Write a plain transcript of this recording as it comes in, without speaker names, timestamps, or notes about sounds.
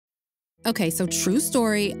Okay, so true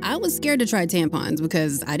story, I was scared to try tampons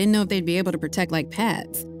because I didn't know if they'd be able to protect like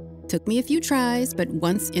pads. Took me a few tries, but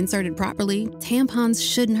once inserted properly, tampons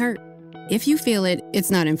shouldn't hurt. If you feel it,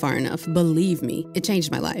 it's not in far enough. Believe me, it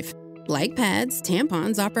changed my life. Like pads,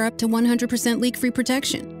 tampons offer up to 100% leak-free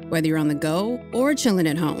protection, whether you're on the go or chilling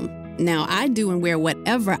at home. Now, I do and wear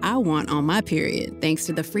whatever I want on my period, thanks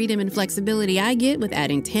to the freedom and flexibility I get with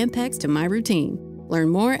adding Tampax to my routine. Learn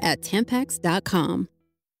more at Tampax.com.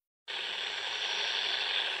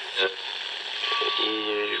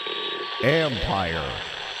 Empire.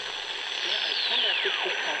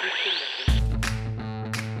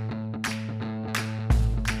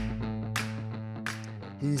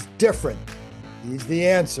 He's different. He's the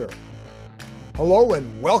answer. Hello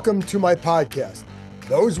and welcome to my podcast.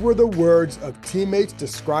 Those were the words of teammates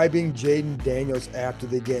describing Jayden Daniels after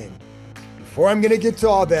the game. Before I'm going to get to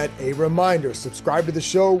all that, a reminder, subscribe to the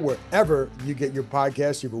show wherever you get your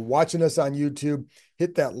podcasts. If you're watching us on YouTube,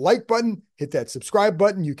 hit that like button, hit that subscribe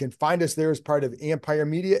button. You can find us there as part of Empire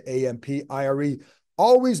Media, AMPIRE.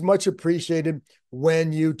 Always much appreciated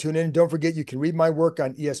when you tune in. Don't forget, you can read my work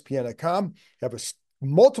on ESPN.com. Have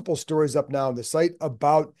multiple stories up now on the site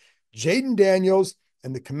about Jayden Daniels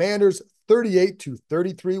and the Commanders'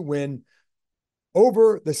 38-33 win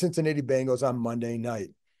over the Cincinnati Bengals on Monday night.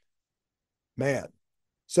 Man.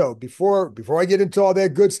 So before I get into all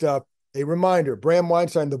that good stuff, a reminder, Bram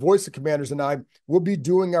Weinstein, the voice of Commanders, and I will be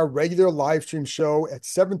doing our regular live stream show at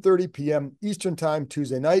 7:30 p.m. Eastern Time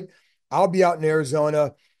Tuesday night. I'll be out in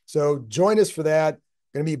Arizona, so join us for that.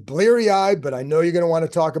 Going to be bleary-eyed, but I know you're going to want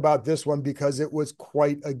to talk about this one because it was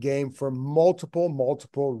quite a game for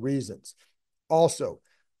multiple reasons. Also,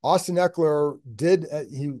 Austin Eckler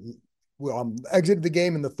exited the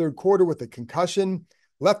game in the third quarter with a concussion,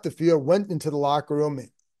 left the field, went into the locker room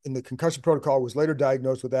in the concussion protocol, was later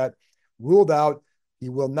diagnosed with that, ruled out. He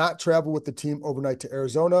will not travel with the team overnight to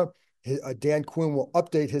Arizona. Dan Quinn will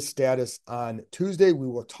update his status on Tuesday. We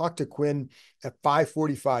will talk to Quinn at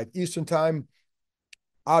 5:45 Eastern Time.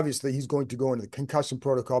 Obviously, he's going to go into the concussion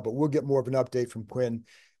protocol, but we'll get more of an update from Quinn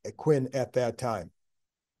at that time.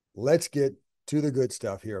 Let's get to the good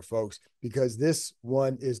stuff here, folks, because this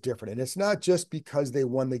one is different. And it's not just because they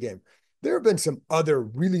won the game. There have been some other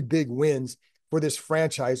really big wins for this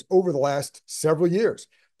franchise over the last several years.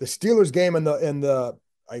 The Steelers game in the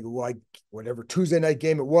whatever Tuesday night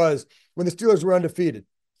game it was, when the Steelers were undefeated,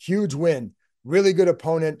 huge win, really good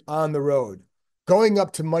opponent on the road. Going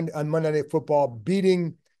up to Monday Night Football,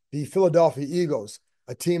 beating the Philadelphia Eagles,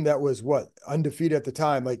 a team that was undefeated at the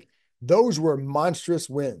time. Like, those were monstrous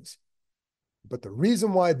wins. But the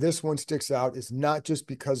reason why this one sticks out is not just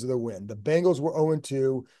because of the win. The Bengals were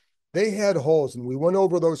 0-2. They had holes, and we went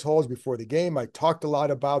over those holes before the game. I talked a lot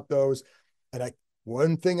about those. And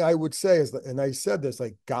one thing I would say is, and I said this,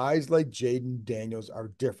 like, guys like Jayden Daniels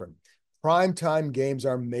are different. Primetime games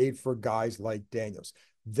are made for guys like Daniels.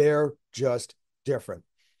 They're just different.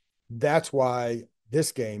 That's why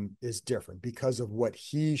this game is different, because of what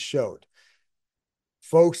he showed.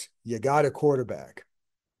 Folks, you got a quarterback.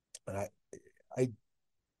 And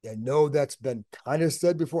I know that's been kind of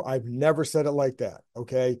said before. I've never said it like that,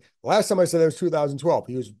 okay? Last time I said it was 2012.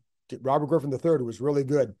 Robert Griffin III, who was really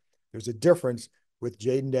good. There's a difference with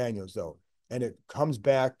Jayden Daniels, though. And it comes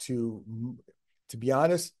back to be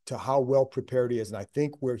honest, to how well prepared he is. And I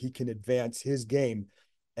think where he can advance his game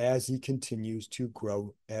as he continues to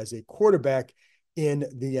grow as a quarterback in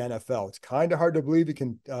the NFL. It's kind of hard to believe he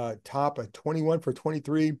can top a 21 for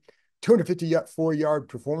 23, 254-yard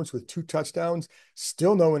performance with 2 touchdowns,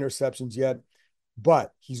 still no interceptions yet,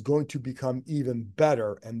 but he's going to become even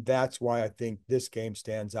better, and that's why I think this game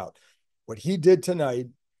stands out. What he did tonight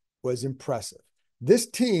was impressive. This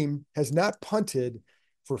team has not punted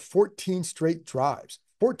for 14 straight drives,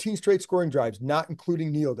 14 straight scoring drives, not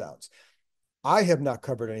including kneel downs. I have not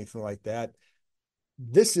covered anything like that.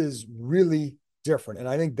 This is really different, and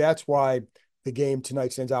I think that's why the game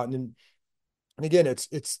tonight stands out. And again, it's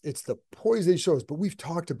the poise that he shows, but we've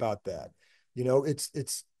talked about that. You know, it's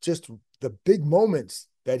just the big moments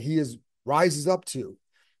that he rises up to,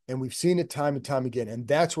 and we've seen it time and time again. And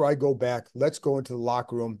that's where I go back. Let's go into the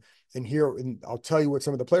locker room and I'll tell you what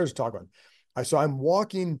some of the players are talking about. So I'm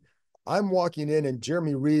walking in, and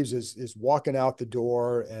Jeremy Reeves is walking out the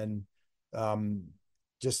door, and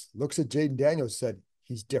just looks at Jayden Daniels and said,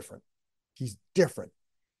 he's different. He's different.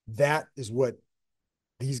 That is what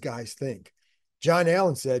these guys think. John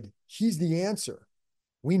Allen said, he's the answer.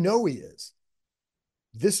 We know he is.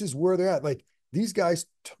 This is where they're at. Like, these guys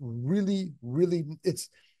really,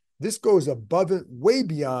 this goes above it, way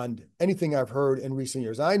beyond anything I've heard in recent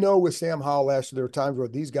years. I know with Sam Howell last year, there were times where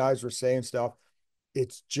these guys were saying stuff,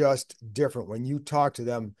 it's just different when you talk to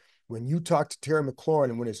them, when you talk to Terry McLaurin,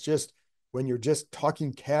 and when you're just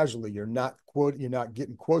talking casually, you're not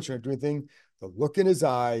getting quotes, you're not doing anything. The look in his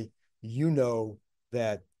eye, you know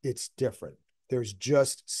that it's different. There's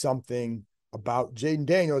just something about Jayden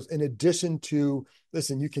Daniels, in addition to,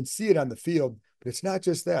 listen, you can see it on the field, but it's not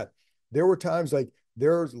just that. There were times like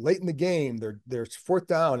there's late in the game, there's fourth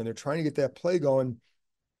down, and they're trying to get that play going,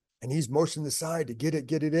 and he's motioning the side to get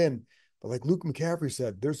it in. But like Luke McCaffrey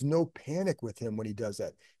said, there's no panic with him when he does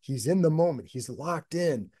that. He's in the moment. He's locked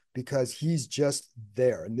in because he's just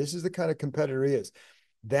there. And this is the kind of competitor he is.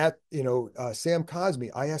 That, Sam Cosmi,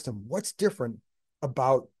 I asked him, what's different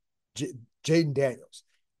about Jayden Daniels?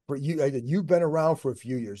 For you, you've been around for a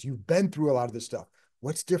few years. You've been through a lot of this stuff.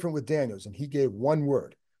 What's different with Daniels? And he gave one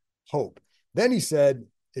word: hope. Then he said,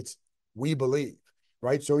 it's we believe,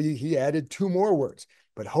 right? So he added two more words,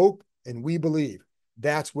 but hope and we believe.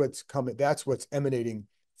 That's what's coming. That's what's emanating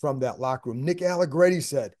from that locker room. Nick Allegretti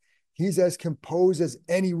said he's as composed as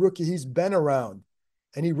any rookie he's been around,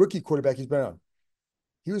 any rookie quarterback he's been around.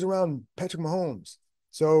 He was around Patrick Mahomes.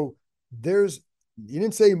 So you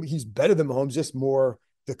didn't say he's better than Mahomes, just more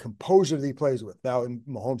the composure that he plays with. Now, and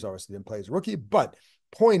Mahomes obviously didn't play as a rookie, but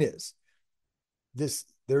point is,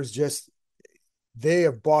 they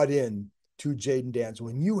have bought in to Jayden Daniels.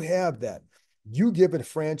 When you have that, you give a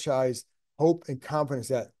franchise hope and confidence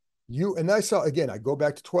that and I saw, again, I go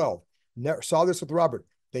back to 12, never saw this with Robert.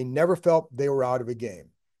 They never felt they were out of a game.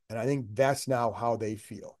 And I think that's now how they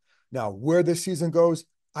feel. Now, where this season goes,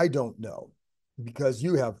 I don't know, because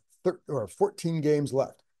you have 14 games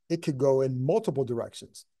left. It could go in multiple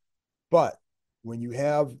directions. But when you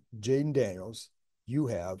have Jayden Daniels, you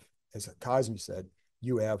have, as Cosme said,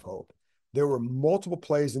 you have hope. There were multiple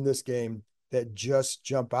plays in this game that just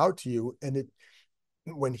jump out to you. And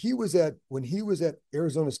when he was at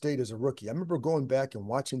Arizona State as a rookie, I remember going back and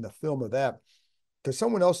watching the film of that, because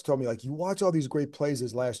someone else told me, like, you watch all these great plays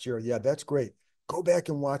as last year. Yeah, that's great. Go back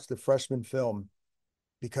and watch the freshman film,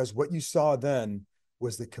 because what you saw then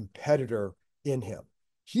was the competitor in him.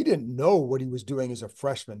 He didn't know what he was doing as a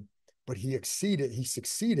freshman, but he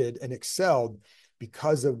succeeded and excelled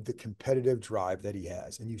because of the competitive drive that he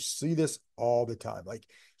has. And you see this all the time. Like,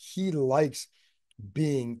 he likes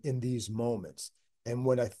being in these moments. And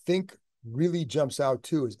what I think really jumps out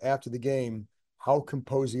too is after the game, how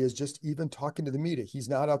composed he is, just even talking to the media. He's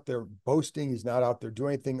not out there boasting. He's not out there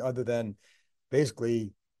doing anything other than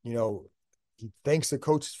basically, he thanks the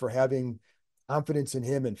coaches for having confidence in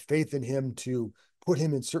him and faith in him to put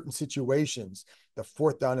him in certain situations. The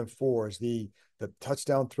 4th down and 4s, the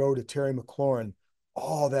touchdown throw to Terry McLaurin,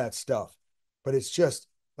 all that stuff. But it's just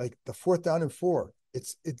like the 4th down and 4.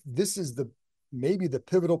 This is maybe the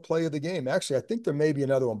pivotal play of the game. Actually, I think there may be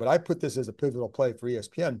another one, but I put this as a pivotal play for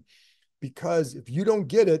ESPN, because if you don't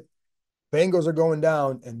get it, Bengals are going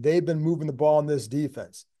down, and they've been moving the ball in this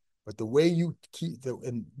defense. But the way you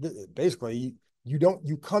basically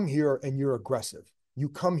you come here and you're aggressive. You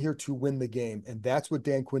come here to win the game. And that's what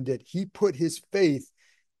Dan Quinn did. He put his faith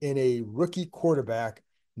in a rookie quarterback,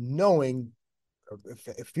 feeling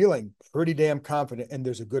pretty damn confident. And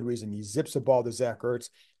there's a good reason. He zips the ball to Zach Ertz,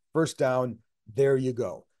 first down, there you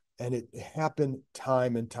go. And it happened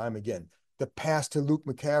time and time again. The pass to Luke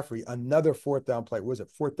McCaffrey, another 4th down play. Was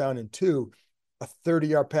it 4th down and 2? A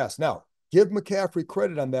 30-yard pass. Now, give McCaffrey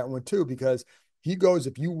credit on that one too, because he goes,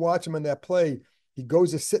 if you watch him in that play, he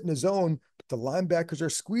goes to sit in his zone, but the linebackers are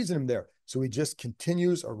squeezing him there. So he just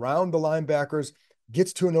continues around the linebackers,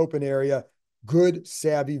 gets to an open area. Good,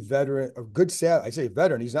 savvy veteran, I say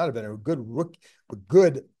veteran, he's not a veteran, a good rookie, but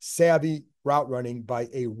good, savvy route running by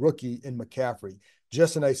a rookie in McCaffrey.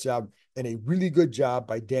 Just a nice job, and a really good job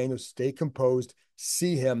by Daniels. Stay composed,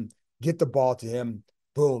 see him, get the ball to him.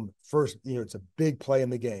 Boom. First, it's a big play in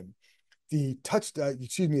the game. The touchdown,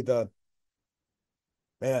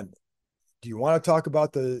 man, do you want to talk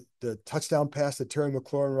about the touchdown pass to Terry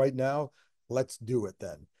McLaurin right now? Let's do it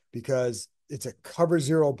then, because it's a cover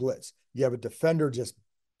 0 blitz. You have a defender just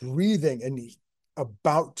breathing and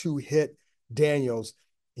about to hit Daniels.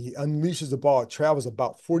 He unleashes the ball. It travels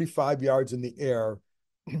about 45 yards in the air.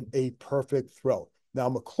 A perfect throw. Now,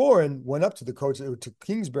 McLaurin went up to the coach, to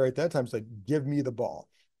Kingsbury at that time. It's like, give me the ball.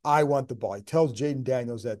 I want the ball. He tells Jayden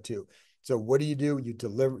Daniels that too. So what do? You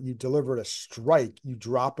deliver a strike. You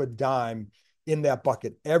drop a dime in that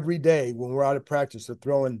bucket. Every day when we're out of practice,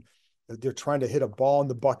 they're trying to hit a ball in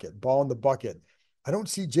the bucket. I don't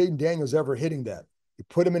see Jayden Daniels ever hitting that. You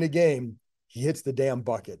put him in a game, he hits the damn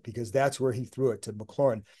bucket, because that's where he threw it to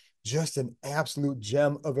McLaurin. Just an absolute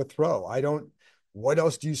gem of a throw. What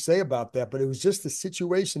else do you say about that? But it was just the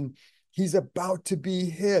situation. He's about to be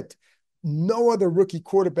hit. no other rookie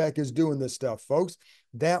quarterback is doing this stuff, folks.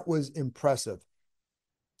 That was impressive.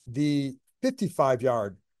 The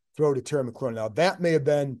 55-yard throw to Terry McLaurin. Now, that may have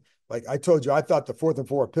been, like I told you, I thought the 4th and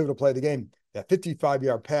 4 pivotal play of the game. That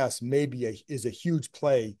 55-yard pass is a huge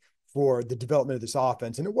play for the development of this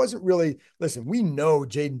offense. And it wasn't really, listen, we know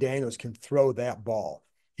Jayden Daniels can throw that ball.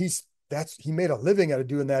 He made a living out of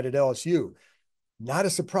doing that at LSU. Not a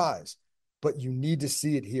surprise, but you need to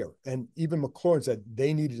see it here. And even McLaurin said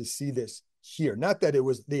they needed to see this here. Not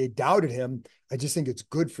that they doubted him. I just think it's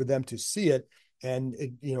good for them to see it. And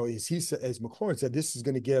as McLaurin said, this is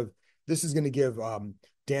going to give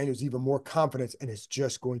Daniels even more confidence, and it's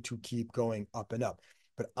just going to keep going up and up.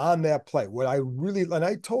 But on that play, and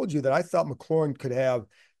I told you that I thought McLaurin could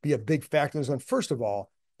be a big factor in this one. First of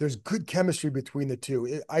all, there's good chemistry between the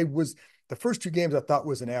two. The first 2 games I thought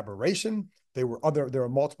was an aberration. There were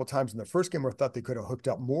multiple times in the first game where I thought they could have hooked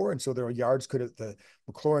up more, and so their yards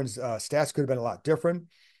McLaurin's stats could have been a lot different.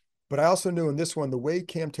 But I also knew in this one, the way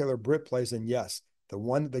Cam Taylor-Britt plays, and yes,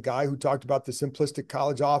 the guy who talked about the simplistic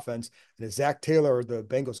college offense, and as Zach Taylor, the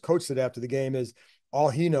Bengals coach, said after the game, is all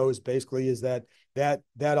he knows basically is that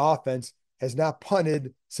offense has not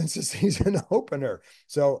punted since the season opener.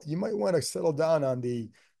 So you might want to settle down on the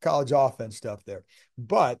college offense stuff there.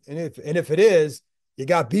 But if it is, you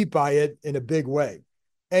got beat by it in a big way.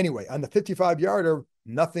 Anyway, on the 55-yarder,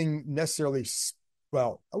 nothing necessarily.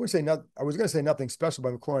 Well, I was going to say nothing special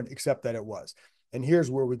by McLaurin, except that it was. And here's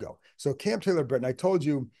where we go. So Cam Taylor-Britt, and I told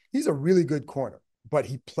you, he's a really good corner, but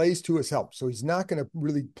he plays to his help. So he's not going to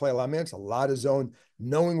really play a lot of man. It's a lot of zone,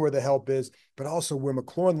 knowing where the help is, but also where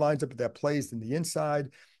McLaurin lines up at that plays in the inside.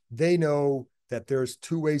 They know that there's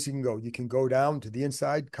 2 ways you can go. You can go down to the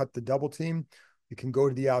inside, cut the double team. You can go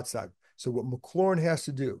to the outside. So what McLaurin has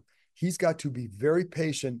to do, he's got to be very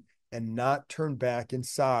patient and not turn back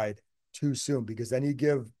inside too soon, because then you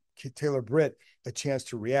give Taylor-Britt a chance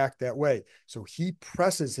to react that way. So he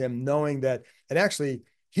presses him knowing that, and actually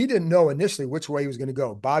he didn't know initially which way he was going to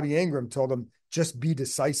go. Bobby Ingram told him, just be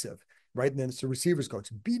decisive, right? And then it's the receivers coach,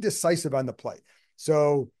 be decisive on the play.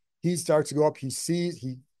 So he starts to go up. He sees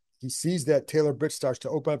that Taylor-Britt starts to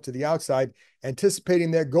open up to the outside,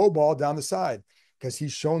 anticipating that go ball down the side, because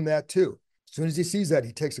he's shown that too. As soon as he sees that,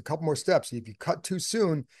 he takes a couple more steps. If you cut too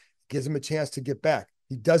soon, it gives him a chance to get back.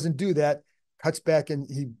 He doesn't do that, cuts back, and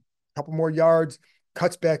a couple more yards,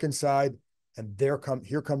 cuts back inside, and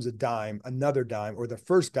here comes another dime, or the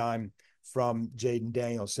first dime from Jayden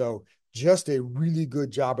Daniels. So just a really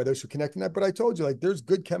good job by those who connected that. But I told you, there's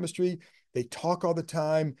good chemistry. They talk all the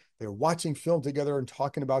time. They're watching film together and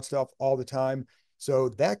talking about stuff all the time. So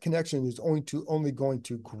that connection is only going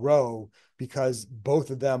to grow because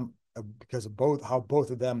of how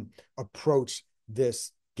both of them approach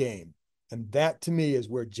this game. And that, to me, is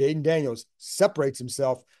where Jayden Daniels separates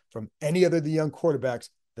himself from any other of the young quarterbacks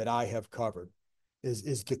that I have covered,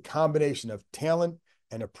 is the combination of talent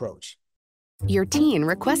and approach. Your teen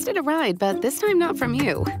requested a ride, but this time not from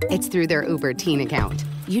you. It's through their Uber teen account.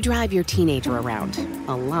 You drive your teenager around,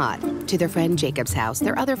 a lot, to their friend Jacob's house,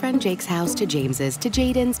 their other friend Jake's house, to James's, to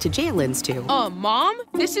Jaden's, to Jalen's, to... Mom?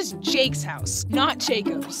 This is Jake's house, not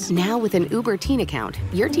Jacob's. Now with an Uber teen account,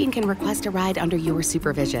 your teen can request a ride under your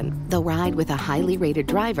supervision. They'll ride with a highly rated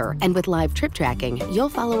driver, and with live trip tracking, you'll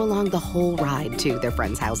follow along the whole ride to their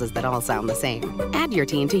friends' houses that all sound the same. Add your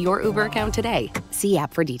teen to your Uber account today. See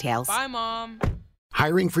app for details. Bye, Mom.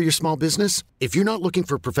 Hiring for your small business? If you're not looking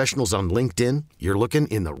for professionals on LinkedIn, you're looking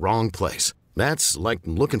in the wrong place. That's like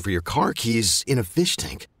looking for your car keys in a fish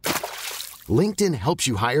tank. LinkedIn helps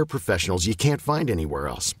you hire professionals you can't find anywhere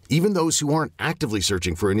else, even those who aren't actively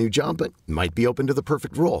searching for a new job but might be open to the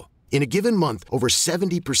perfect role. In a given month, over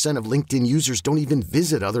 70% of LinkedIn users don't even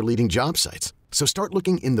visit other leading job sites. So start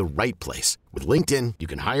looking in the right place. With LinkedIn, you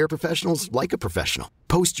can hire professionals like a professional.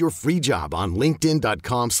 Post your free job on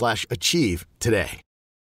linkedin.com/achieve today.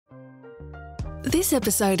 This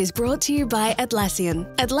episode is brought to you by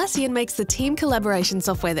Atlassian. Atlassian makes the team collaboration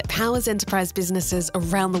software that powers enterprise businesses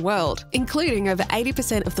around the world, including over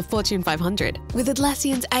 80% of the Fortune 500. With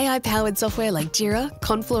Atlassian's AI-powered software like Jira,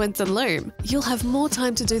 Confluence, and Loom, you'll have more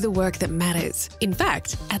time to do the work that matters. In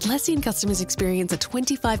fact, Atlassian customers experience a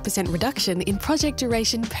 25% reduction in project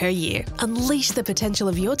duration per year. Unleash the potential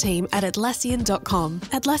of your team at Atlassian.com.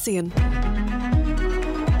 Atlassian.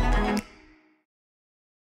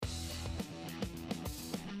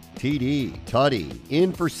 TD, Tutty,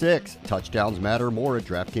 in for 6. Touchdowns matter more at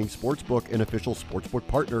DraftKings Sportsbook, an official sportsbook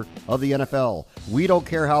partner of the NFL. We don't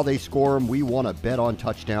care how they score them. We want to bet on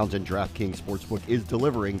touchdowns, and DraftKings Sportsbook is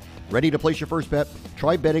delivering. Ready to place your first bet?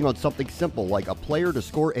 Try betting on something simple like a player to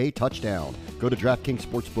score a touchdown. Go to DraftKings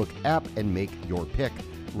Sportsbook app and make your pick.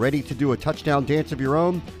 Ready to do a touchdown dance of your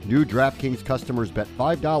own? New DraftKings customers bet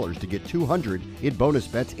 $5 to get $200 in bonus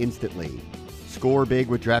bets instantly. Score big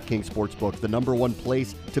with DraftKings Sportsbook, the #1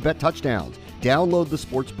 place to bet touchdowns. Download the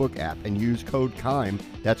Sportsbook app and use code KEIM,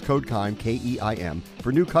 that's code KEIM, K-E-I-M,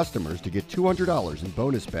 for new customers to get $200 in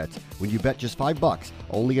bonus bets when you bet just $5.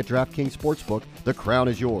 Only at DraftKings Sportsbook. The crown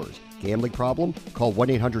is yours. Gambling problem? Call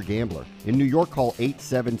 1-800-GAMBLER. In New York, call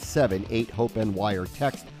 877-8-HOPE-NY or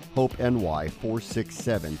text HOPE-NY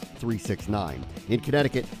 467-369. In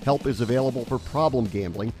Connecticut, help is available for problem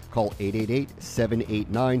gambling. Call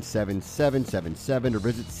 888-789-7777 or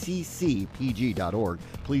visit ccpg.org.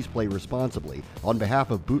 Please play responsibly. On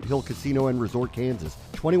behalf of Boot Hill Casino and Resort, Kansas,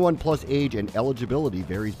 21 plus age and eligibility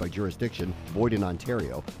varies by jurisdiction, void in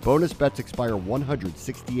Ontario. Bonus bets expire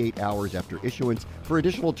 168 hours after issuance. For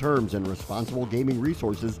additional terms and responsible gaming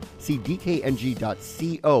resources, see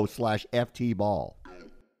dkng.co/ftball.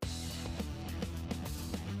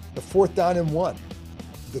 The 4th down and 1,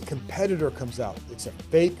 the competitor comes out. It's a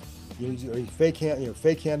fake, fake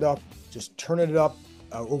handoff, just turning it up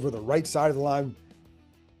over the right side of the line.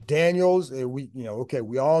 Daniels, we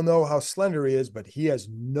all know how slender he is, but he has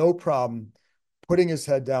no problem putting his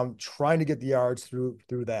head down, trying to get the yards through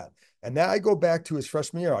that. And now I go back to his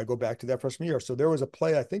freshman year. So there was a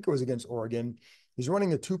play, I think it was against Oregon. He's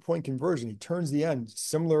running a 2-point conversion. He turns the end,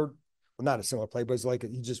 not a similar play, but it's like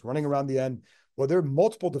he's just running around the end. Well, there are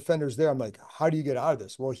multiple defenders there. I'm like, how do you get out of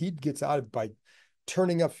this? Well, he gets out of it by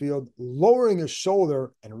turning upfield, lowering his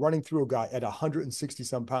shoulder, and running through a guy at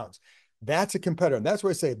 160-some pounds. That's a competitor. And that's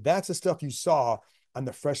what I say. That's the stuff you saw on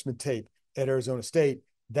the freshman tape at Arizona State.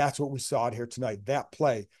 That's what we saw here tonight. That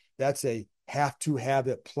play, that's a have to have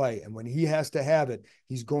it play. And when he has to have it,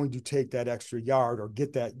 he's going to take that extra yard or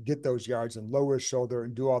get those yards and lower his shoulder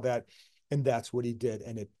and do all that. And that's what he did.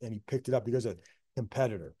 And he picked it up because of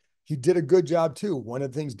competitor. He did a good job too. One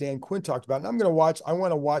of the things Dan Quinn talked about, and I want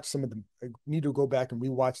to watch some of them. I need to go back and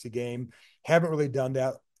rewatch the game. Haven't really done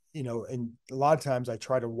that, and a lot of times I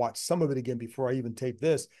try to watch some of it again before I even tape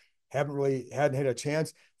this. Hadn't had a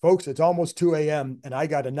chance. Folks, it's almost 2 a.m. and I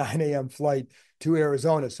got a 9 a.m. flight to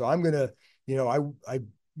Arizona. So I'm going to, I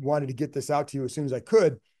wanted to get this out to you as soon as I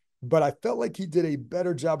could, but I felt like he did a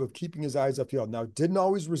better job of keeping his eyes upfield. Now, it didn't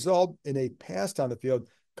always result in a pass down the field. A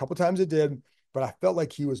couple times it did, but I felt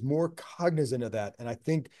like he was more cognizant of that. And I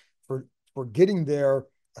think for getting there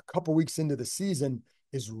a couple weeks into the season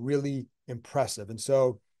is really impressive. And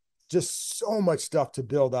so just so much stuff to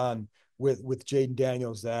build on with Jayden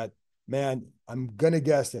Daniels that, man, I'm going to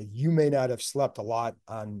guess that you may not have slept a lot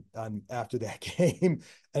on after that game.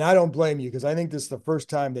 And I don't blame you, because I think this is the first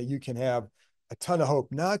time that you can have a ton of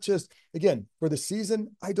hope, not just, again, for the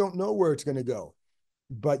season. I don't know where it's going to go,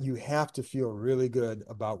 but you have to feel really good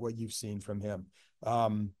about what you've seen from him.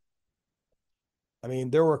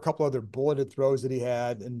 There were a couple other bulleted throws that he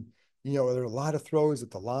had, and, there are a lot of throws at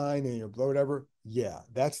the line and whatever. Yeah,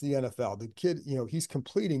 that's the NFL. The kid, he's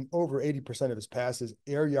completing over 80% of his passes,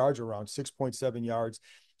 air yards around 6.7 yards.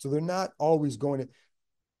 So they're not always going to,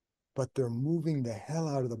 but they're moving the hell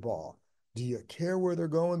out of the ball. Do you care where they're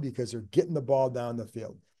going? Because they're getting the ball down the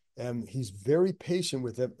field. And he's very patient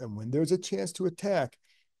with it. And when there's a chance to attack,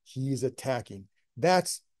 he's attacking.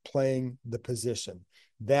 That's playing the position.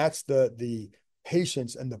 That's the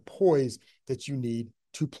patience and the poise that you need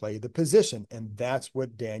to play the position. And that's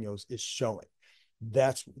what Daniels is showing.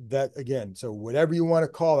 That again. So whatever you want to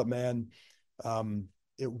call it, man,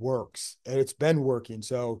 it works. And it's been working.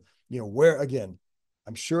 So, I'm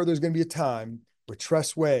sure there's going to be a time where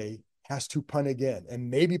Tress Way has to punt again.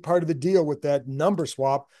 And maybe part of the deal with that number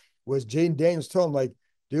swap was Jayden Daniels told him, like,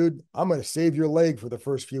 dude, I'm going to save your leg for the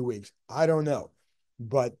first few weeks. I don't know.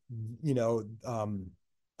 But, I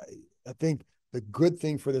think the good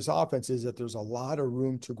thing for this offense is that there's a lot of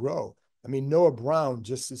room to grow. Noah Brown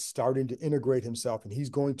just is starting to integrate himself, and he's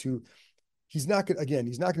not going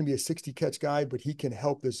to be a 60 catch guy, but he can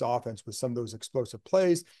help this offense with some of those explosive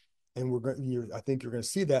plays. And I think you're going to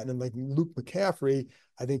see that. And then, like, Luke McCaffrey,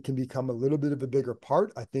 I think, can become a little bit of a bigger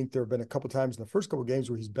part. I think there have been a couple times in the first couple of games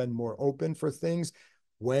where he's been more open for things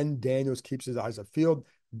when Daniels keeps his eyes upfield.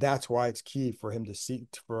 That's why it's key for him to see,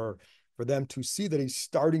 for them to see that he's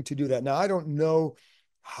starting to do that. Now, I don't know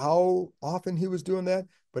how often he was doing that,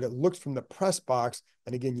 but it looks from the press box.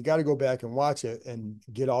 And again, you got to go back and watch it and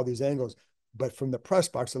get all these angles. But from the press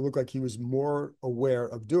box, it looked like he was more aware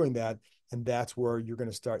of doing that. And that's where you're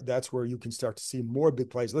going to start. That's where you can start to see more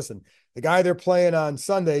big plays. Listen, the guy they're playing on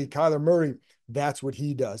Sunday, Kyler Murray, that's what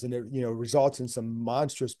he does. And it, results in some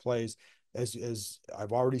monstrous plays, as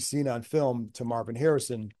I've already seen on film, to Marvin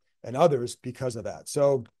Harrison and others because of that.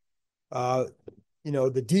 So,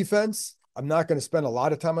 the defense, I'm not going to spend a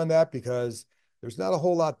lot of time on that because there's not a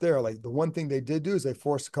whole lot there. Like the one thing they did do is they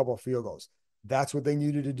forced a couple of field goals. That's what they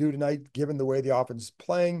needed to do tonight, given the way the offense is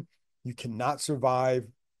playing. You cannot survive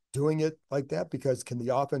doing it like that because can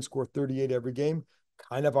the offense score 38 every game?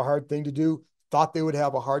 Kind of a hard thing to do. Thought they would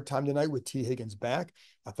have a hard time tonight with T. Higgins back.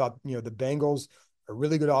 I thought, the Bengals are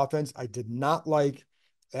really good offense. I did not like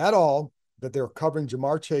at all that they're covering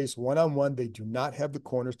Jamar Chase one-on-one. They do not have the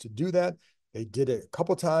corners to do that. They did it a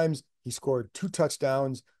couple times. He scored 2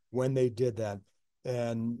 touchdowns when they did that.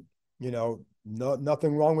 And,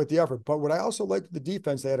 nothing wrong with the effort. But what I also liked the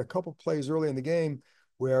defense, they had a couple plays early in the game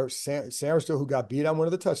where Samuelson, who got beat on one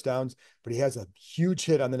of the touchdowns, but he has a huge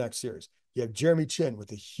hit on the next series. You have Jeremy Chin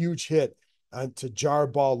with a huge hit to jar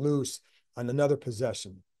ball loose on another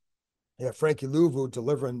possession. You have Frankie Louvu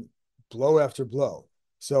delivering blow after blow.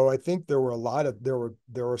 So I think there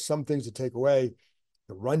were some things to take away.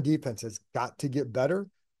 The run defense has got to get better,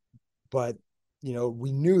 but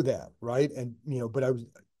we knew that, right? And but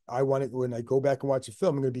I wanted, when I go back and watch the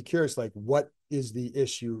film, I'm going to be curious, like, what is the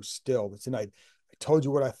issue still tonight? I told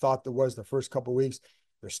you what I thought there was the first couple of weeks.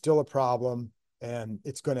 There's still a problem, and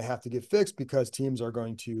it's going to have to get fixed because teams are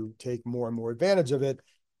going to take more and more advantage of it.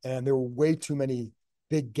 And there were way too many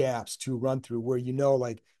big gaps to run through where,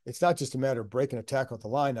 like, it's not just a matter of breaking a tackle at the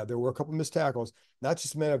line. Now, there were a couple of missed tackles, not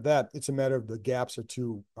just a matter of that. It's a matter of the gaps are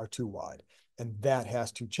too wide. And that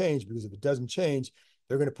has to change, because if it doesn't change,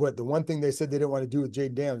 they're going to put the one thing they said they didn't want to do with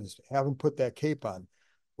Jayden Daniels is have him put that cape on.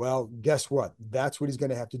 Well, guess what? That's what he's going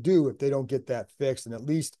to have to do if they don't get that fixed and at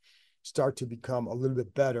least start to become a little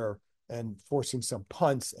bit better and forcing some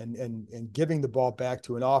punts and giving the ball back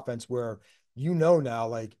to an offense where, now,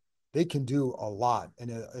 like, they can do a lot,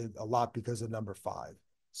 and a lot because of number 5.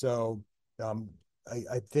 So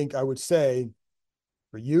I think I would say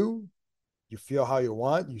for you feel how you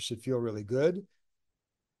want. You should feel really good.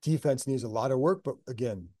 Defense needs a lot of work, but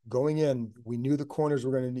again, going in, we knew the corners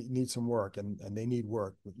were going to need some work, and they need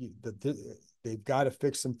work. They've got to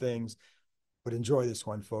fix some things, but enjoy this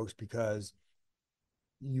one, folks, because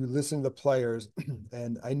you listen to the players,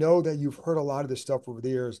 and I know that you've heard a lot of this stuff over the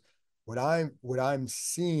years. What I'm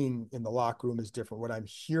seeing in the locker room is different. What I'm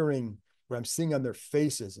seeing on their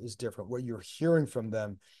faces is different. What you're hearing from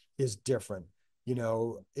them is different.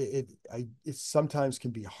 It sometimes can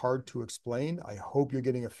be hard to explain. I hope you're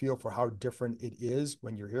getting a feel for how different it is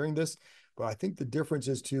when you're hearing this, but I think the difference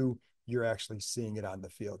is you're actually seeing it on the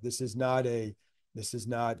field. There's not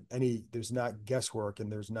guesswork,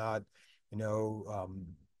 and there's not,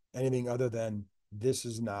 anything other than this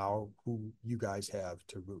is now who you guys have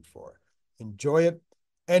to root for. Enjoy it.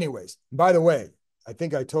 Anyways, by the way, I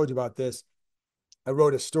think I told you about this. I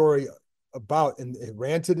wrote a story about, and it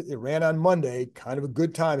ran on Monday, kind of a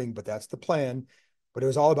good timing, but that's the plan. But it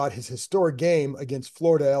was all about his historic game against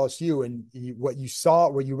Florida LSU. And what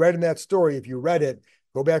you read in that story, if you read it,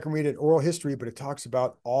 go back and read it, oral history, but it talks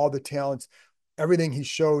about all the talents, everything he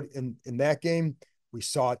showed in that game. We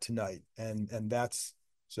saw it tonight. And that's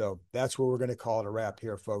where we're going to call it a wrap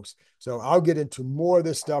here, folks. So I'll get into more of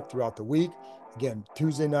this stuff throughout the week. Again,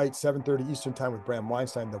 Tuesday night, 7:30 Eastern time with Bram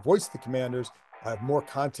Weinstein, the voice of the Commanders. I have more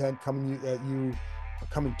content coming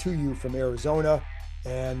to you from Arizona.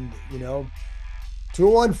 And,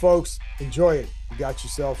 2-1, folks. Enjoy it. You got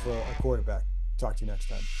yourself a quarterback. Talk to you next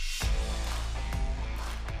time.